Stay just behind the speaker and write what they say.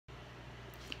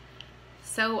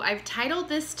So I've titled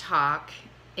this talk,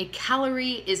 "A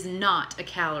Calorie is Not a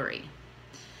Calorie."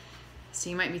 So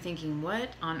you might be thinking,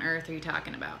 what on earth are you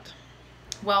talking about?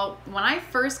 Well, when I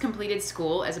first completed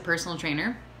school as a personal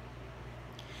trainer,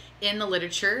 in the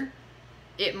literature,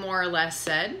 it more or less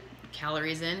said,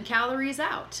 calories in, calories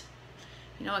out.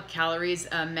 You know, a calorie is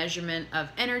a measurement of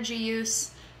energy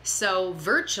use. So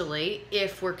virtually,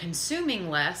 if we're consuming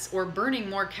less or burning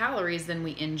more calories than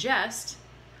we ingest,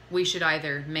 we should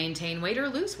either maintain weight or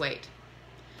lose weight.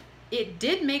 It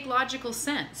did make logical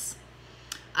sense.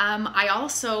 I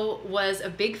also was a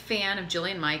big fan of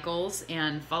Jillian Michaels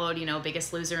and followed,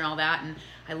 Biggest Loser and all that. And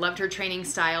I loved her training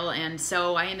style. And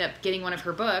so I ended up getting one of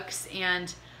her books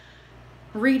and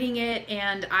reading it.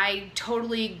 And I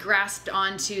totally grasped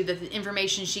onto the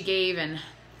information she gave and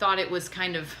thought it was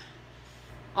kind of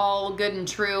all good and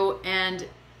true. And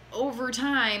over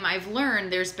time, I've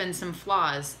learned there's been some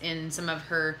flaws in some of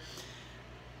her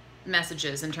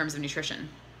messages in terms of nutrition.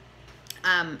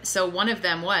 So one of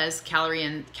them was calories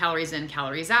in,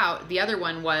 calories out. The other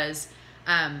one was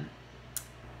that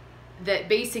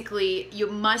basically you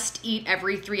must eat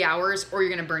every 3 hours or you're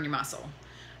going to burn your muscle.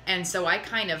 And so I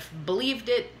kind of believed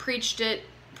it, preached it,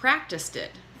 practiced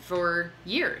it for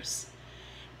years.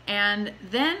 And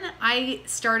then I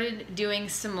started doing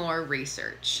some more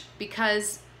research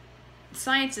because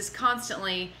science is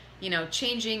constantly,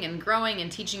 changing and growing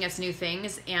and teaching us new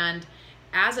things. And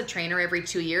as a trainer, every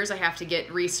 2 years, I have to get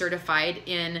recertified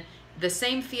in the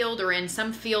same field or in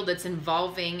some field that's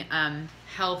involving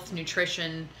health,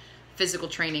 nutrition, physical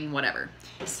training, whatever.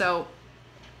 So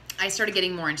I started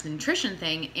getting more into the nutrition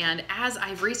thing. And as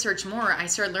I've researched more, I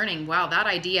started learning, wow, that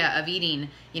idea of eating,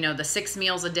 the 6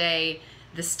 meals a day,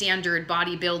 the standard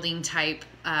bodybuilding type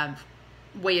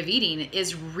way of eating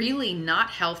is really not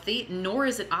healthy, nor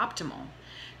is it optimal.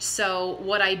 So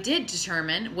what I did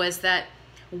determine was that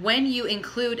when you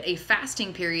include a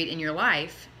fasting period in your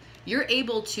life, you're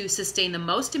able to sustain the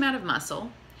most amount of muscle,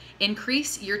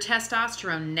 increase your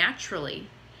testosterone naturally,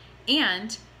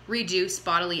 and reduce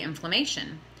bodily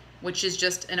inflammation, which is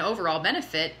just an overall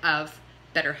benefit of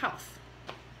better health.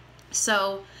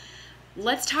 So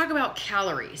let's talk about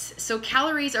calories. So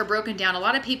calories are broken down. A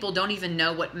lot of people don't even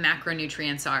know what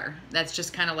macronutrients are. That's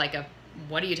just kind of like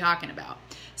what are you talking about?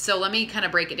 So let me kind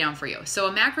of break it down for you. So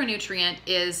a macronutrient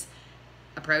is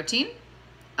a protein,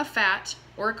 a fat,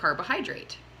 or a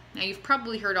carbohydrate. Now you've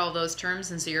probably heard all those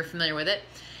terms and so you're familiar with it,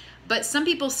 but some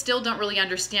people still don't really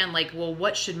understand well,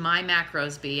 what should my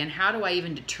macros be and how do I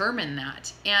even determine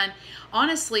that? And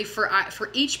honestly, for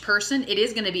each person, it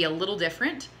is going to be a little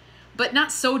different, but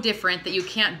not so different that you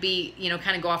can't be,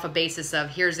 kind of go off a basis of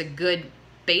here's a good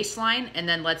baseline and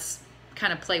then let's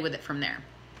kind of play with it from there.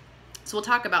 So we'll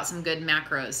talk about some good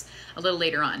macros a little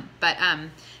later on. But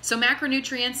so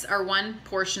macronutrients are one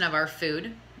portion of our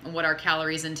food, what our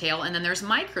calories entail, and then there's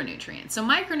micronutrients. So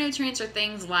micronutrients are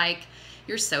things like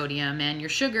your sodium and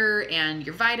your sugar and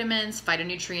your vitamins,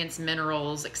 phytonutrients,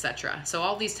 minerals, etc. So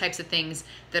all these types of things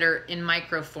that are in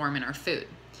micro form in our food.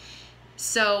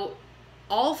 So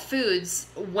all foods,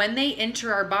 when they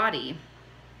enter our body,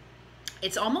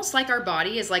 it's almost like our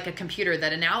body is like a computer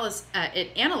that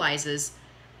analyzes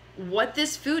what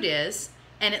this food is,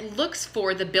 and it looks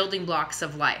for the building blocks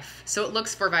of life. So it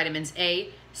looks for vitamins A,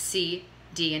 C,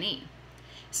 D, and E.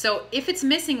 So if it's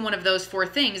missing one of those 4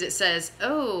 things, it says,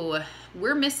 oh,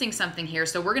 we're missing something here.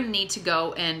 So we're going to need to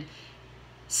go and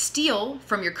steal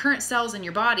from your current cells in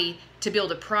your body to be able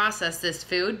to process this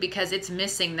food because it's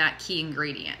missing that key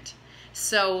ingredient.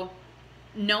 So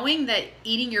knowing that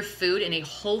eating your food in a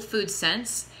whole food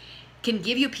sense can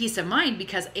give you peace of mind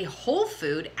because a whole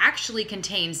food actually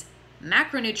contains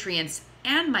macronutrients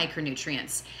and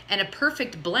micronutrients and a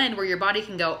perfect blend where your body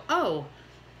can go, oh,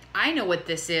 I know what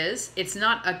this is. It's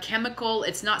not a chemical.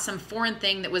 It's not some foreign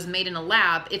thing that was made in a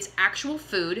lab. It's actual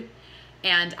food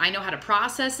and I know how to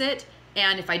process it.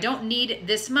 And if I don't need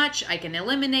this much, I can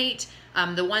eliminate.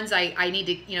 The ones I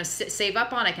need to save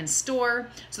up on, I can store.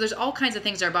 So there's all kinds of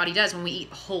things our body does when we eat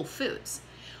whole foods.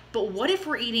 But what if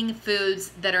we're eating foods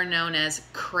that are known as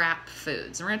crap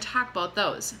foods? And we're going to talk about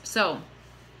those. So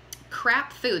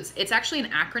crap foods, it's actually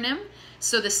an acronym.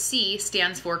 So the C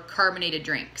stands for carbonated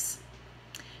drinks.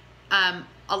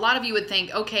 A lot of you would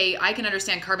think, okay, I can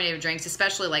understand carbonated drinks,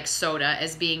 especially like soda,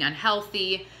 as being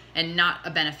unhealthy and not a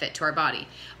benefit to our body.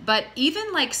 But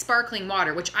even like sparkling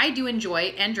water, which I do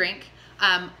enjoy and drink,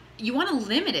 you want to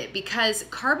limit it because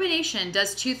carbonation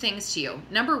does 2 things to you.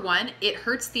 Number 1, it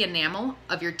hurts the enamel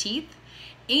of your teeth,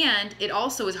 and it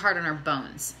also is hard on our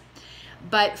bones.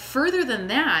 But further than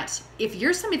that, if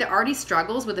you're somebody that already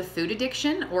struggles with a food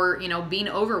addiction or, being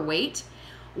overweight,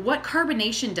 what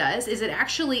carbonation does is it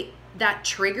actually, that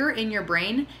trigger in your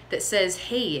brain that says,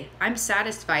 hey, I'm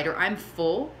satisfied or I'm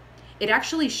full, it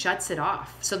actually shuts it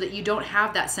off so that you don't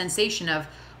have that sensation of,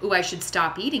 ooh, I should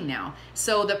stop eating now.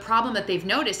 So the problem that they've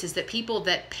noticed is that people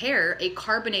that pair a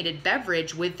carbonated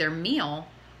beverage with their meal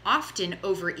often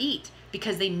overeat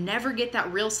because they never get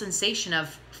that real sensation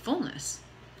of fullness.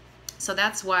 So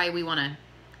that's why we want to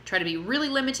try to be really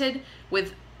limited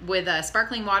with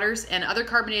sparkling waters, and other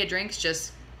carbonated drinks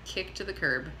just kick to the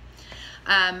curb.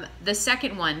 The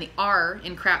second one, the R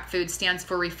in crap food, stands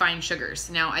for refined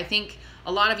sugars. Now, I think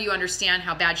a lot of you understand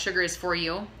how bad sugar is for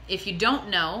you. If you don't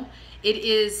know, it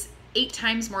is 8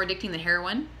 times more addicting than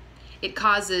heroin. It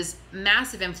causes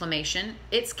massive inflammation.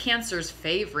 It's cancer's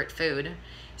favorite food.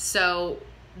 So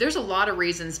there's a lot of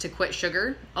reasons to quit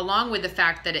sugar, along with the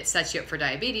fact that it sets you up for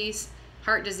diabetes,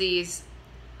 heart disease,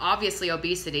 obviously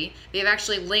obesity. They've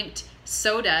actually linked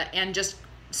soda and just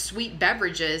sweet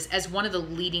beverages as one of the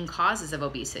leading causes of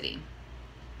obesity.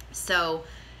 So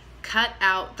cut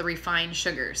out the refined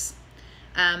sugars.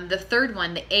 The third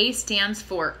one, the A, stands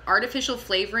for artificial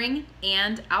flavoring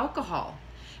and alcohol.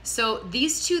 So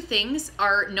these two things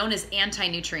are known as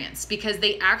anti-nutrients because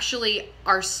they actually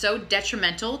are so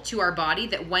detrimental to our body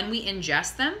that when we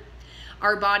ingest them,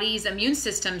 our body's immune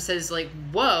system says like,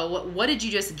 whoa, what did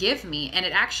you just give me? And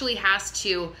it actually has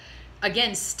to,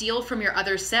 again, steal from your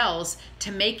other cells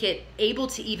to make it able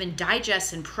to even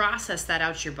digest and process that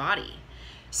out your body.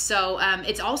 So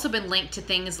it's also been linked to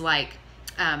things like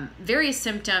various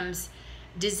symptoms,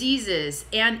 diseases,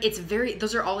 and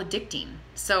those are all addicting.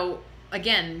 So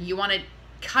again, you want to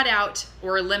cut out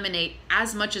or eliminate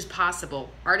as much as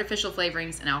possible artificial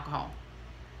flavorings and alcohol.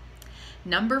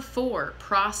 Number 4,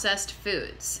 processed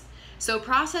foods. So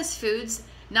processed foods,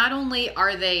 not only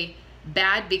are they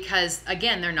bad because,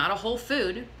 again, they're not a whole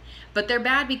food, but they're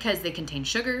bad because they contain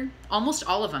sugar, almost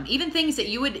all of them. Even things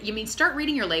that start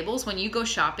reading your labels when you go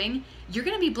shopping, you're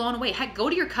gonna be blown away. Heck, go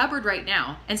to your cupboard right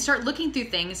now and start looking through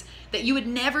things that you would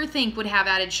never think would have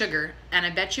added sugar, and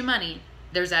I bet you money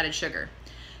there's added sugar.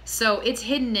 So it's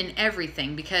hidden in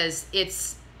everything because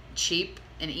it's cheap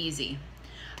and easy.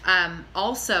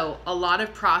 Also, a lot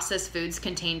of processed foods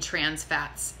contain trans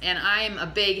fats, and I'm a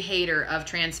big hater of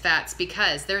trans fats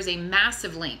because there's a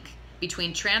massive link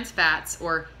between trans fats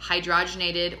or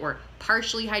hydrogenated or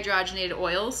partially hydrogenated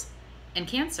oils and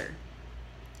cancer.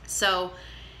 So,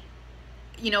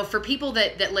 for people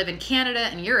that live in Canada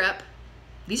and Europe,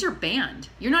 these are banned.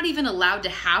 You're not even allowed to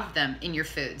have them in your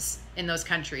foods in those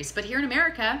countries. But here in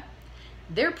America,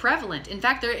 they're prevalent. In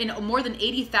fact, they're in more than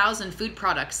 80,000 food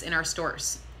products in our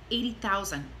stores.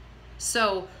 80,000.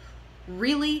 So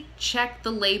really check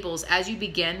the labels as you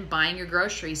begin buying your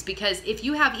groceries, because if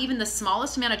you have even the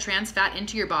smallest amount of trans fat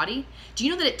into your body, do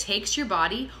you know that it takes your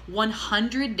body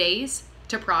 100 days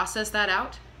to process that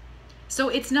out? So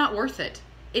it's not worth it.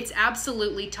 It's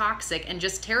absolutely toxic and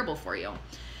just terrible for you.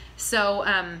 So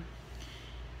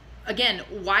again,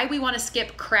 why we want to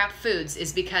skip crap foods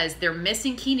is because they're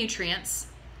missing key nutrients.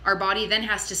 Our body then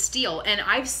has to steal. And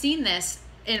I've seen this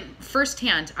in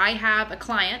firsthand. I had a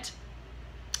client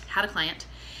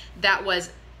that was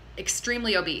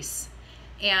extremely obese.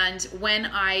 And when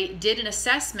I did an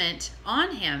assessment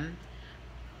on him,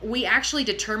 we actually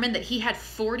determined that he had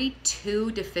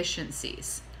 42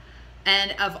 deficiencies.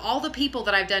 And of all the people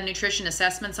that I've done nutrition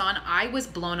assessments on, I was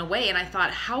blown away. And I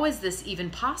thought, how is this even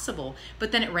possible?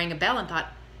 But then it rang a bell and thought,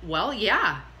 well,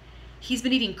 yeah, he's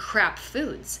been eating crap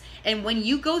foods. And when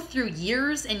you go through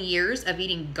years and years of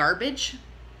eating garbage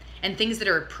and things that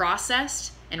are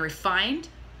processed and refined,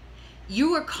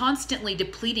 you are constantly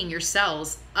depleting your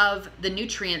cells of the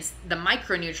nutrients, the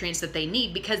micronutrients that they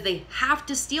need, because they have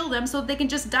to steal them so they can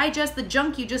just digest the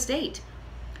junk you just ate.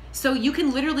 So you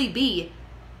can literally be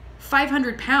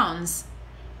 500 pounds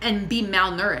and be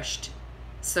malnourished.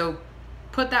 So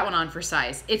put that one on for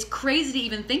size. It's crazy to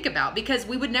even think about, because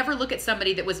we would never look at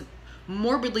somebody that was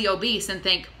morbidly obese and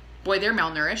think, boy, they're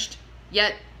malnourished.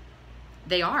 Yet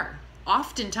they are,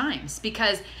 oftentimes,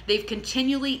 because they've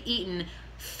continually eaten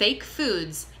fake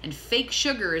foods, and fake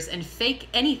sugars and fake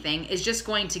anything is just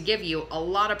going to give you a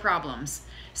lot of problems.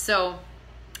 So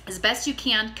as best you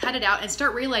can, cut it out and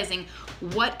start realizing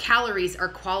what calories are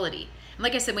quality. And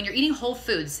like I said, when you're eating whole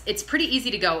foods, it's pretty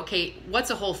easy to go, okay, what's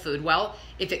a whole food? Well,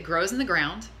 if it grows in the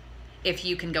ground, if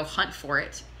you can go hunt for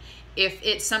it, if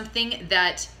it's something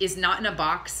that is not in a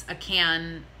box, a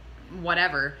can,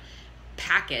 whatever,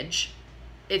 package,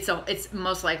 it's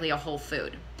most likely a whole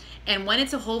food. And when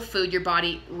it's a whole food, your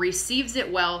body receives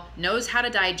it well, knows how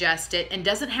to digest it, and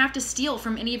doesn't have to steal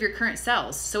from any of your current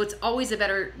cells. So it's always a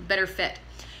better fit.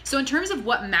 So in terms of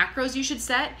what macros you should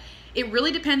set, it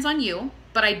really depends on you.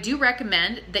 but I do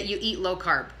recommend that you eat low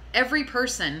carb. Every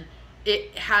person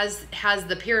has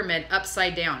the pyramid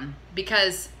upside down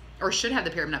because, or should have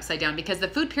the pyramid upside down, because the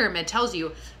food pyramid tells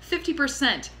you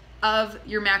 50% of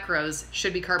your macros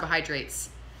should be carbohydrates.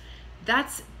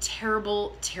 That's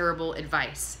terrible, terrible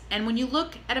advice. And when you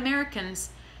look at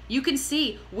Americans, you can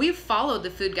see we've followed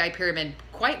the food guide pyramid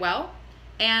quite well,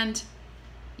 and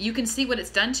you can see what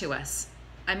it's done to us.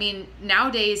 I mean,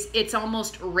 nowadays it's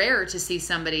almost rare to see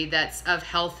somebody that's of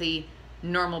healthy,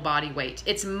 normal body weight.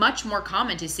 It's much more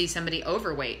common to see somebody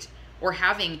overweight or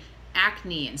having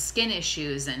acne and skin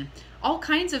issues and all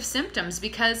kinds of symptoms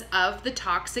because of the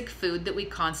toxic food that we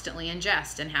constantly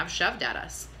ingest and have shoved at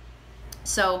us.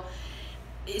 So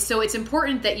it's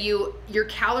important that your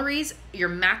calories, your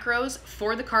macros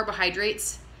for the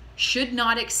carbohydrates should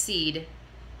not exceed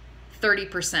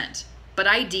 30%. But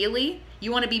ideally,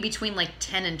 you want to be between like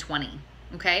 10 and 20,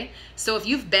 okay? So if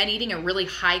you've been eating a really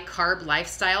high carb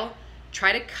lifestyle,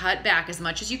 try to cut back as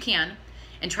much as you can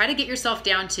and try to get yourself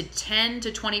down to 10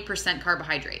 to 20%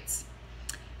 carbohydrates.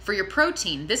 For your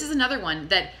protein, this is another one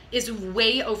that is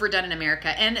way overdone in America,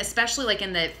 and especially like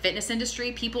in the fitness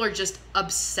industry, people are just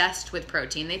obsessed with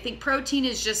protein. They think protein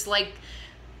is just like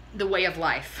the way of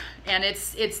life, and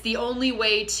it's the only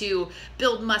way to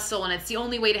build muscle, and it's the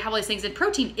only way to have all these things, and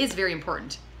protein is very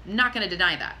important. I'm not going to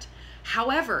deny that.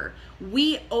 However,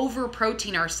 we over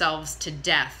protein ourselves to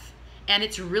death, and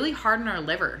it's really hard on our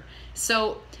liver.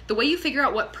 So the way you figure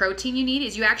out what protein you need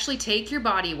is you actually take your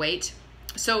body weight.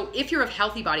 So if you're of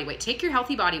healthy body weight, take your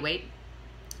healthy body weight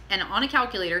and on a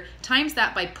calculator times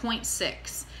that by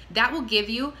 0.6. That will give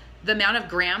you the amount of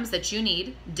grams that you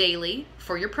need daily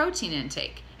for your protein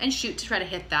intake, and shoot to try to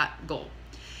hit that goal.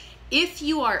 If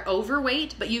you are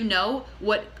overweight, but you know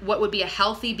what would be a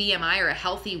healthy BMI or a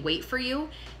healthy weight for you,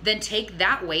 then take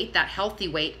that weight, that healthy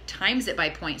weight, times it by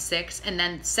 0.6, and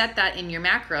then set that in your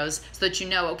macros so that you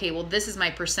know, okay, well, this is my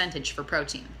percentage for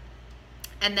protein.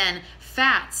 And then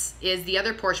fats is the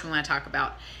other portion we want to talk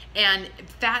about. And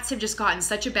fats have just gotten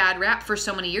such a bad rap for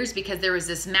so many years because there was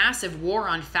this massive war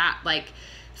on fat, like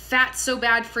fat's so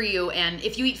bad for you, and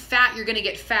if you eat fat, you're gonna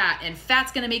get fat, and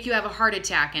fat's gonna make you have a heart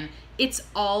attack, and it's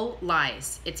all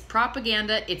lies. It's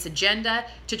propaganda, it's agenda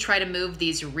to try to move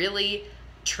these really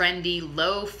trendy,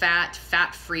 low-fat,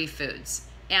 fat-free foods.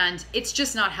 And it's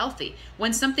just not healthy.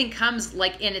 When something comes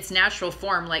like in its natural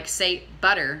form, like say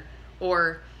butter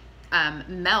or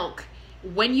milk,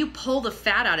 when you pull the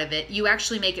fat out of it, you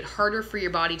actually make it harder for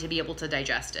your body to be able to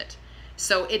digest it.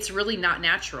 So it's really not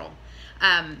natural.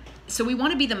 So we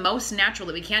want to be the most natural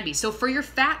that we can be. So for your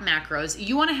fat macros,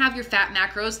 you want to have your fat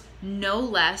macros no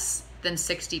less than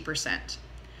 60%,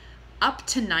 up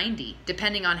to 90,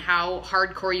 depending on how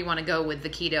hardcore you want to go with the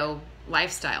keto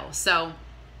lifestyle. So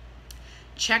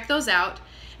check those out.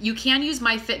 You can use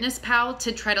MyFitnessPal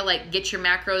to try to like get your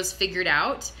macros figured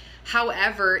out.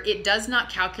 However, it does not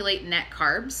calculate net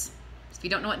carbs. If you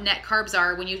don't know what net carbs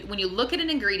are, when you look at an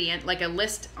ingredient, like a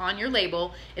list on your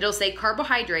label, it'll say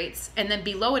carbohydrates, and then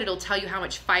below it, it'll tell you how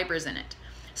much fiber is in it.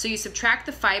 So you subtract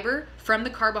the fiber from the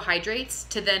carbohydrates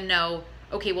to then know,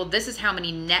 okay, well, this is how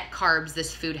many net carbs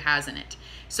this food has in it.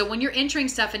 So when you're entering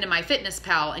stuff into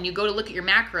MyFitnessPal and you go to look at your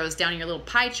macros down in your little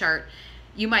pie chart,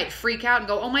 you might freak out and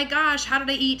go, oh my gosh, how did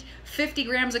I eat 50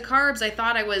 grams of carbs? I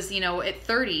thought I was, at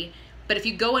 30. But if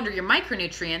you go under your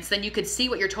micronutrients, then you could see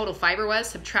what your total fiber was,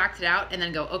 subtract it out, and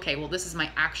then go, okay, well, this is my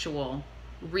actual,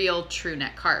 real, true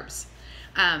net carbs.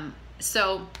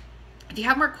 So if you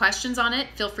have more questions on it,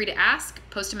 feel free to ask.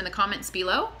 Post them in the comments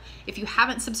below. If you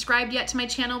haven't subscribed yet to my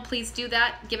channel, please do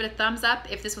that. Give it a thumbs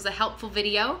up if this was a helpful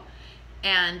video.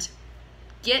 And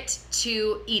get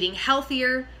to eating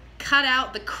healthier, cut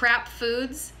out the crap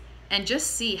foods, and just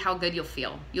see how good you'll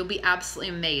feel. You'll be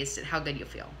absolutely amazed at how good you'll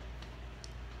feel.